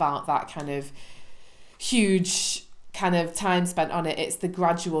not about that kind of huge kind of time spent on it. It's the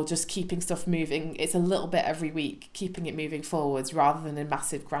gradual, just keeping stuff moving. It's a little bit every week, keeping it moving forwards rather than a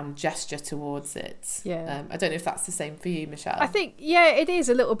massive grand gesture towards it. Yeah. I don't know if that's the same for you, Michelle. I think, yeah, it is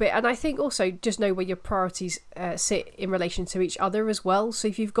a little bit. And I think also just know where your priorities sit in relation to each other as well. So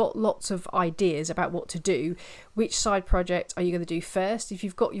if you've got lots of ideas about what to do, which side project are you going to do first? If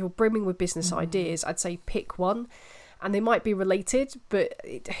you're brimming with business ideas, I'd say pick one. And they might be related, but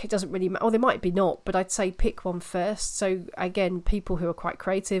it doesn't really matter. Or they might be not, but I'd say pick one first. So again, people who are quite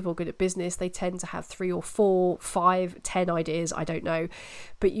creative or good at business, they tend to have 3 or 4, 5, 10 ideas. I don't know.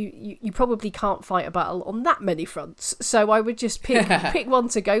 But you probably can't fight a battle on that many fronts. So I would just pick one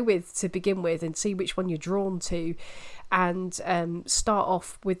to go with to begin with and see which one you're drawn to. And start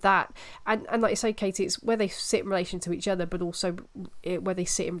off with that. And like you say, Katie, it's where they sit in relation to each other, but also where they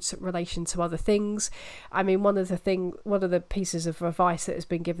sit in relation to other things. I mean, one of the pieces of advice that has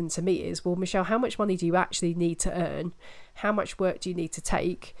been given to me is, well, Michelle, how much money do you actually need to earn? How much work do you need to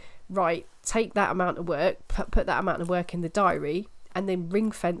take? Right, take that amount of work, put that amount of work in the diary, and then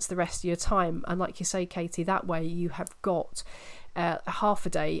ring fence the rest of your time. And like you say, Katie, that way you have got half a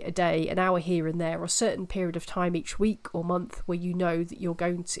day, an hour here and there, or a certain period of time each week or month where you know that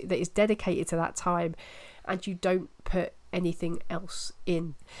that is dedicated to that time, and you don't put anything else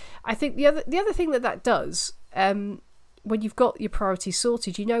in. I think the other thing that does, when you've got your priorities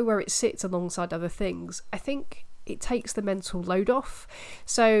sorted, you know where it sits alongside other things. I think it takes the mental load off.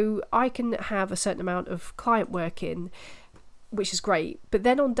 So I can have a certain amount of client work in, which is great, but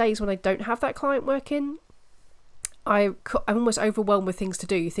then on days when I don't have that client work in, I'm almost overwhelmed with things to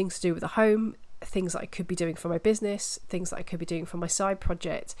do with the home, things that I could be doing for my business, things that I could be doing for my side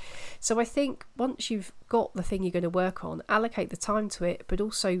project. So I think once you've got the thing you're going to work on, allocate the time to it, but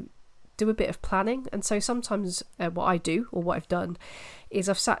also do a bit of planning. And so sometimes what I do, or what I've done, is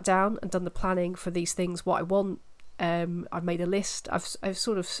I've sat down and done the planning for these things, what I want. I've made a list. I've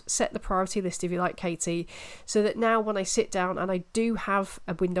sort of set the priority list, if you like, Katie, so that now when I sit down and I do have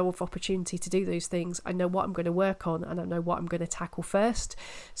a window of opportunity to do those things, I know what I'm going to work on and I know what I'm going to tackle first.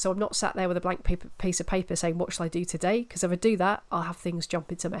 So I'm not sat there with a blank piece of paper saying, what shall I do today? Because if I do that, I'll have things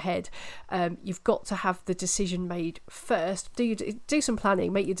jump into my head. You've got to have the decision made first. Do some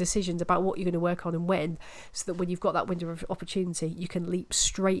planning, make your decisions about what you're going to work on and when, so that when you've got that window of opportunity, you can leap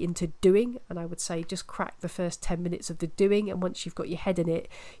straight into doing. And I would say just crack the first 10 minutes of the doing, and once you've got your head in it,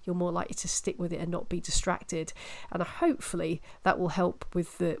 you're more likely to stick with it and not be distracted. And hopefully that will help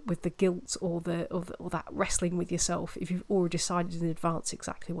with the guilt or that wrestling with yourself if you've already decided in advance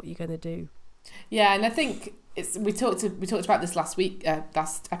exactly what you're going to do. Yeah, and I think we talked about this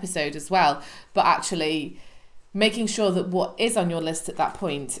last episode as well, but actually making sure that what is on your list at that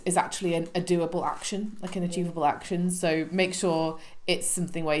point is actually a doable action, like an achievable action. So make sure it's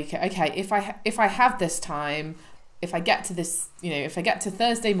something where you can, okay, if I have this time, if I get to this, if I get to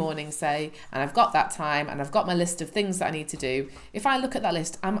Thursday morning, say, and I've got that time and I've got my list of things that I need to do, if I look at that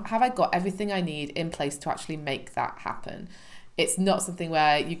list, have I got everything I need in place to actually make that happen? It's not something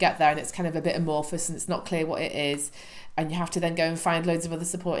where you get there and it's kind of a bit amorphous and it's not clear what it is, and you have to then go and find loads of other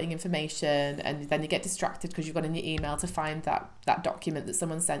supporting information, and then you get distracted because you've got in your email to find that document that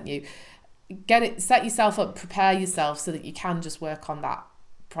someone sent you. Set yourself up, prepare yourself so that you can just work on that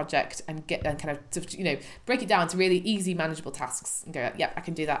project and kind of break it down to really easy, manageable tasks and go, yep, I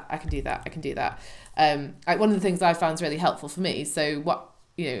can do that. One of the things I found is really helpful for me. So what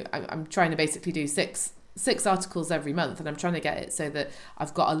I'm trying to basically do six articles every month, and I'm trying to get it so that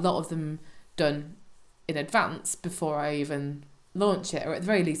I've got a lot of them done in advance before I even launch it, or at the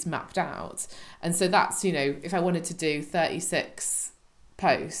very least mapped out. And so that's, if I wanted to do 36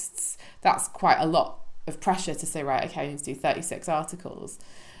 posts, that's quite a lot of pressure to say, right, okay, I need to do 36 articles.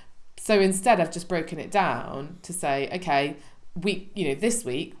 So instead I've just broken it down to say, okay, this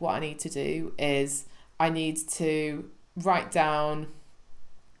week what I need to do is I need to write down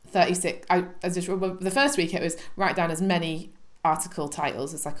 36. The first week it was write down as many article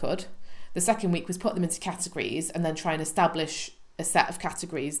titles as I could. The second week was put them into categories and then try and establish a set of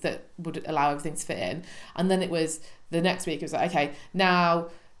categories that would allow everything to fit in. And then it was the next week, it was like, okay, now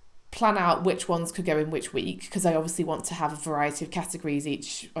plan out which ones could go in which week, because I obviously want to have a variety of categories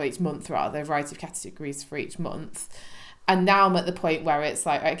each month, a variety of categories for each month. And now I'm at the point where it's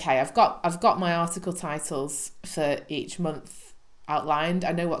like, okay, I've got my article titles for each month outlined.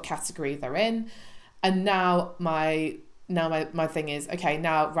 I know what category they're in. And now my thing is, okay,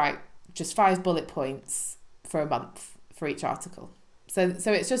 now, right, just 5 bullet points for a month for each article. So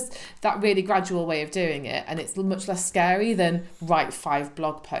it's just that really gradual way of doing it, and it's much less scary than write 5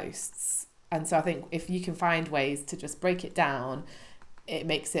 blog posts. And so I think if you can find ways to just break it down, it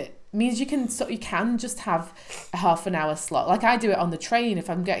means you can just have a half an hour slot. Like I do it on the train. If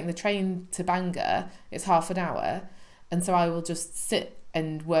I'm getting the train to Bangor, it's half an hour, and so I will just sit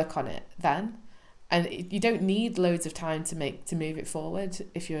and work on it then. And you don't need loads of time to move it forward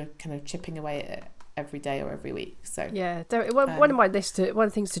if you're kind of chipping away at it every day or every week. So yeah, one of the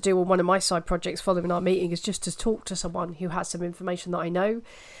things to do on one of my side projects following our meeting is just to talk to someone who has some information that I know,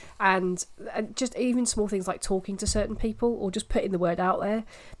 and just even small things like talking to certain people or just putting the word out there.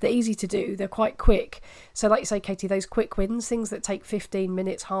 They're easy to do, they're quite quick. So like you say, Katie, those quick wins, things that take 15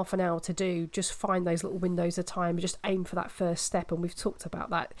 minutes, half an hour to do, just find those little windows of time and just aim for that first step. And we've talked about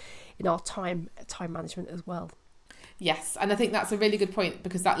that in our time management as well. Yes, and I think that's a really good point,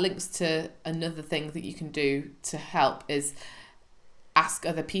 because that links to another thing that you can do to help is ask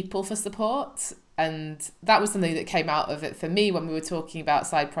other people for support. And that was something that came out of it for me when we were talking about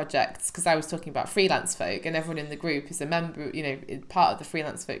side projects, because I was talking about Freelance Folk, and everyone in the group is a member, part of the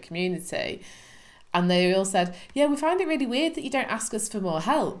Freelance Folk community. And they all said, yeah, we find it really weird that you don't ask us for more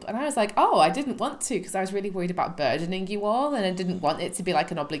help. And I was like, I didn't want to, because I was really worried about burdening you all, and I didn't want it to be like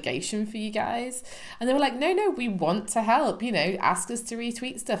an obligation for you guys. And they were like, no, we want to help, ask us to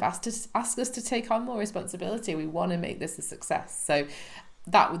retweet stuff, ask us to take on more responsibility. We want to make this a success. So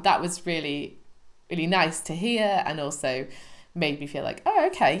that was really, really nice to hear, and also made me feel like,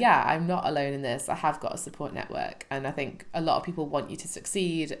 okay, yeah, I'm not alone in this. I have got a support network. And I think a lot of people want you to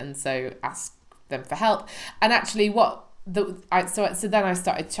succeed, and so ask them for help. And actually so then I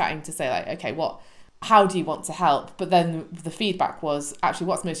started chatting to say, like, okay, how do you want to help? But then the feedback was, actually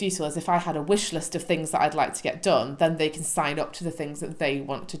what's most useful is if I had a wish list of things that I'd like to get done, then they can sign up to the things that they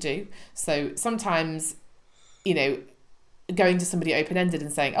want to do. So sometimes, going to somebody open-ended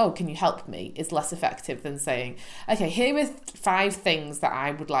and saying, can you help me, is less effective than saying, okay, here are 5 things that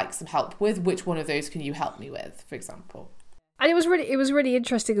I would like some help with. Which one of those can you help me with, for example? And it was really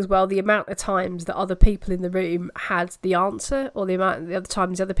interesting as well, the amount of times that other people in the room had the answer, or the other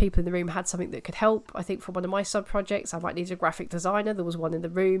times other people in the room had something that could help. I think for one of my sub projects, I might need a graphic designer. There was one in the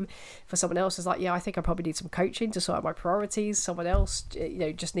room. For someone else, it's like, yeah, I think I probably need some coaching to sort out my priorities. Someone else,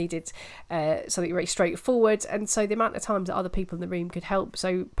 just needed something very straightforward. And so the amount of times that other people in the room could help.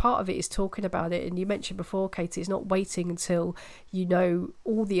 So part of it is talking about it. And you mentioned before, Katie, it's not waiting until you know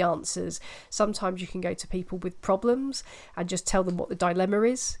all the answers. Sometimes you can go to people with problems and just tell them what the dilemma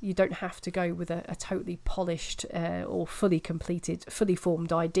is. You don't have to go with a totally polished or fully completed, fully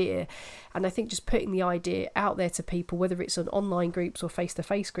formed idea. And I think just putting the idea out there to people, whether it's on online groups or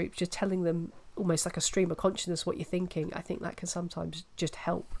face-to-face groups, just telling them almost like a stream of consciousness what you're thinking, I think that can sometimes just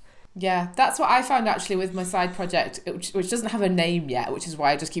help. Yeah, that's what I found actually with my side project, which doesn't have a name yet, which is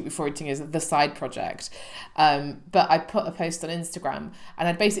why I just keep referring to it as the side project. But I put a post on Instagram,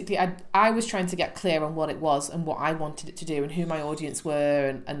 and I was trying to get clear on what it was and what I wanted it to do and who my audience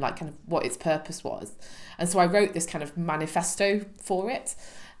were, and like kind of what its purpose was. And so I wrote this kind of manifesto for it.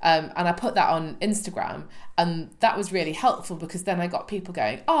 And I put that on Instagram, and that was really helpful, because then I got people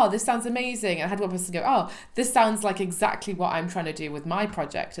going, this sounds amazing. And I had one person go, this sounds like exactly what I'm trying to do with my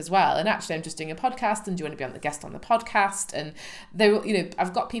project as well. And actually I'm just doing a podcast, and do you want to be the guest on the podcast? And they were,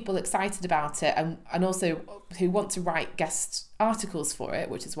 I've got people excited about it, and also who want to write guest articles for it,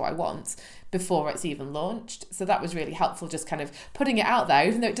 which is what I want, before it's even launched. So that was really helpful, just kind of putting it out there,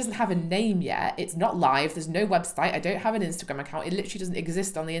 even though it doesn't have a name yet. It's not live, there's no website, I don't have an Instagram account, it literally doesn't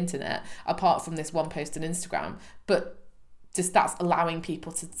exist on the internet apart from this one post on Instagram. But just that's allowing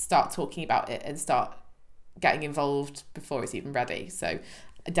people to start talking about it and start getting involved before it's even ready. So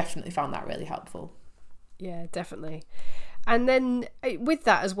I definitely found that really helpful. Yeah, definitely. And then with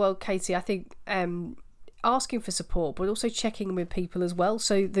that as well, Katie, I think asking for support, but also checking with people as well.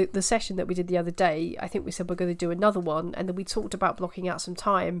 So the session that we did the other day, I think we said we're going to do another one, and then we talked about blocking out some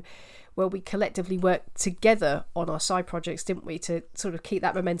time where we collectively work together on our side projects, didn't we, to sort of keep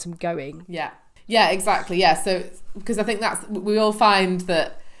that momentum going. Yeah, exactly. Yeah, so because I think we all find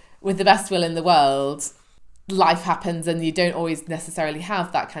that with the best will in the world, life happens, and you don't always necessarily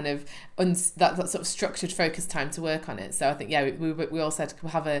have that kind of that sort of structured focused time to work on it. So I think we all said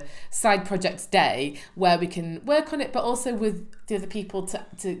we'll have a side projects day where we can work on it, but also with the other people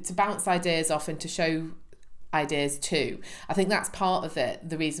to bounce ideas off and to show ideas too. I think that's part of it,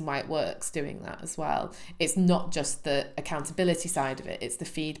 the reason why it works, doing that as well. It's not just the accountability side of it, it's the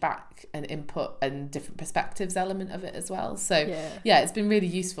feedback and input and different perspectives element of it as well. So yeah, it's been really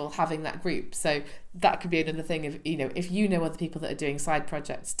useful having that group. So that could be another thing of, you know, if you know other people that are doing side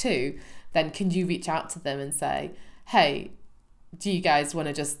projects too, then can you reach out to them and say, hey, do you guys want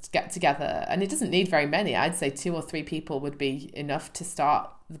to just get together? And it doesn't need very many. I'd say 2 or 3 people would be enough to start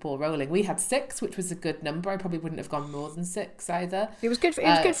the ball rolling. We had 6, which was a good number. I probably wouldn't have gone more than 6 either. It was good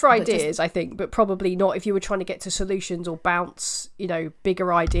for ideas, I think, but probably not if you were trying to get to solutions or bounce, you know,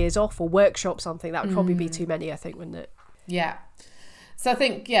 bigger ideas off or workshop something. That would probably be too many, I think, wouldn't it? Yeah. So I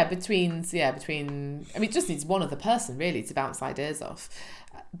think, between I mean, it just needs one other person really to bounce ideas off.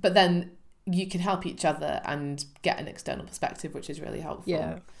 But then you can help each other and get an external perspective, which is really helpful.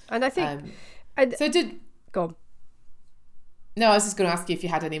 Yeah. And I think... Go on. No, I was just going to ask you if you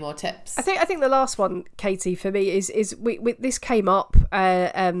had any more tips. I think the last one, Katie, for me is we this came up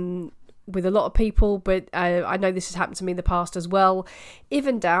with a lot of people, but I know this has happened to me in the past as well. If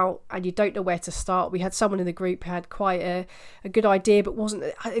in doubt and you don't know where to start, we had someone in the group who had quite a good idea but wasn't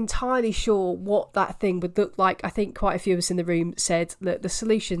entirely sure what that thing would look like. I think quite a few of us in the room said that the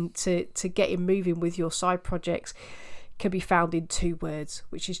solution to getting moving with your side projects can be found in 2 words,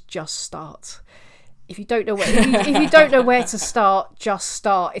 which is just start. If you don't know if you don't know where to start, just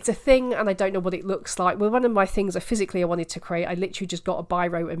start. It's a thing, and I don't know what it looks like. Well, one of my things I wanted to create, I literally just got a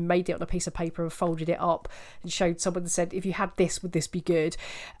biro and made it on a piece of paper and folded it up and showed someone and said, if you had this, would this be good?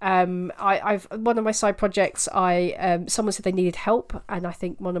 I've one of my side projects. Someone said they needed help, and I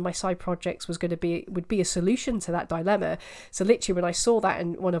think one of my side projects would be a solution to that dilemma. So literally, when I saw that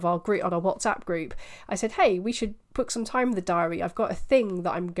in one of our on our WhatsApp group, I said, hey, we should put some time in the diary. I've got a thing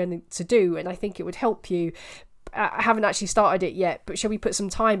that I'm going to do, and I think it would help you. I haven't actually started it yet, but shall we put some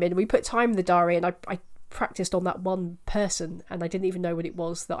time in? We put time in the diary, and I practiced on that one person, and I didn't even know what it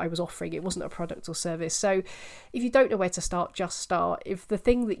was that I was offering. It wasn't a product or service. So if you don't know where to start, just start. If the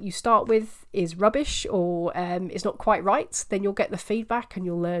thing that you start with is rubbish or is not quite right, then you'll get the feedback and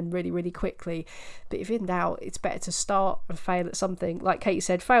you'll learn really, really quickly. But if in doubt, it's better to start and fail at something. Like Kate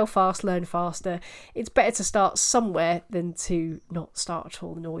said, fail fast, learn faster. It's better to start somewhere than to not start at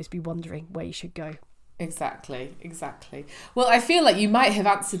all and always be wondering where you should go. Exactly. Well, I feel like you might have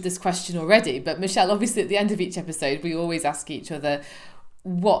answered this question already, but Michelle, obviously at the end of each episode, we always ask each other,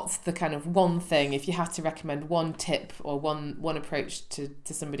 what's the kind of one thing, if you had to recommend one tip or one approach to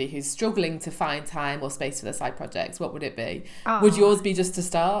somebody who's struggling to find time or space for their side projects, what would it be? Would yours be just to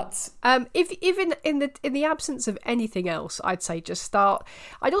start? If even in the absence of anything else, I'd say just start.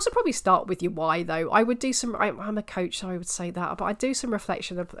 I'd also probably start with your why, though. I would do some. I'm a coach, so I would say that, but I'd do some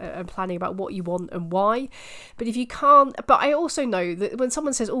reflection and planning about what you want and why. But if you can't, but I also know that when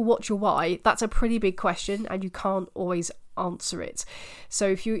someone says, "Oh, what's your why?" that's a pretty big question, and you can't always answer it.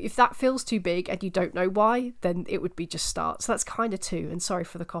 So if that feels too big and you don't know why, then it would be just start. So that's kind of 2, and sorry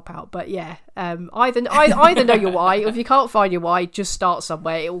for the cop out, but yeah, either know your why, or if you can't find your why, just start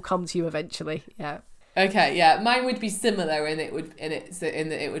somewhere. It will come to you eventually. Yeah. Okay, yeah, mine would be similar, and it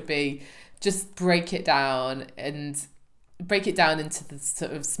would be just break it down into the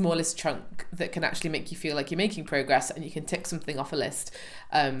sort of smallest chunk that can actually make you feel like you're making progress, and you can tick something off a list,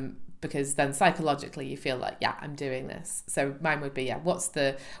 because then psychologically you feel like, yeah, I'm doing this. So mine would be, what's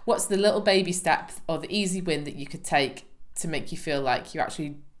the little baby step or the easy win that you could take to make you feel like you're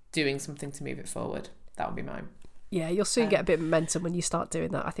actually doing something to move it forward? That would be mine. Yeah, you'll soon get a bit of momentum when you start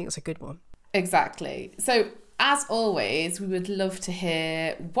doing that. I think it's a good one. Exactly. So as always, we would love to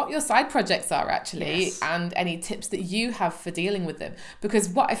hear what your side projects are actually, yes, and any tips that you have for dealing with them. Because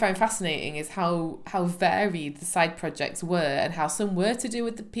what I find fascinating is how varied the side projects were, and how some were to do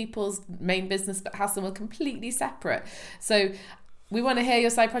with the people's main business, but how some were completely separate. So we want to hear your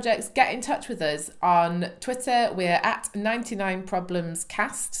side projects. Get in touch with us on Twitter. We're at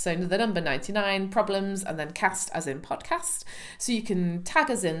 99problemscast. So the number 99 problems and then cast as in podcast. So you can tag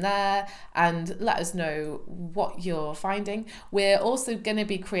us in there and let us know what you're finding. We're also going to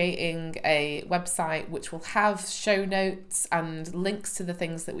be creating a website which will have show notes and links to the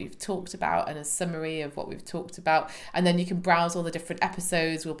things that we've talked about and a summary of what we've talked about. And then you can browse all the different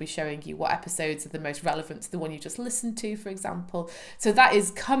episodes. We'll be showing you what episodes are the most relevant to the one you just listened to, for example. So that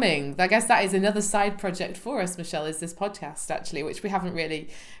is coming. I guess that is another side project for us, Michelle, is this podcast actually, which we haven't really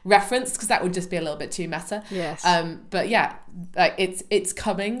referenced because that would just be a little bit too meta. Yes. But yeah, it's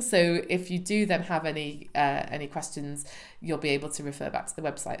coming. So if you do then have any questions, you'll be able to refer back to the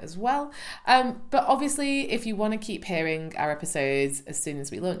website as well. But obviously, if you want to keep hearing our episodes as soon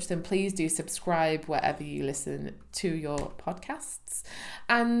as we launch them, please do subscribe wherever you listen to your podcasts.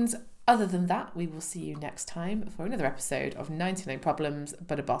 And Other than that, we will see you next time for another episode of 99 Problems,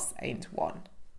 but a Boss Ain't One.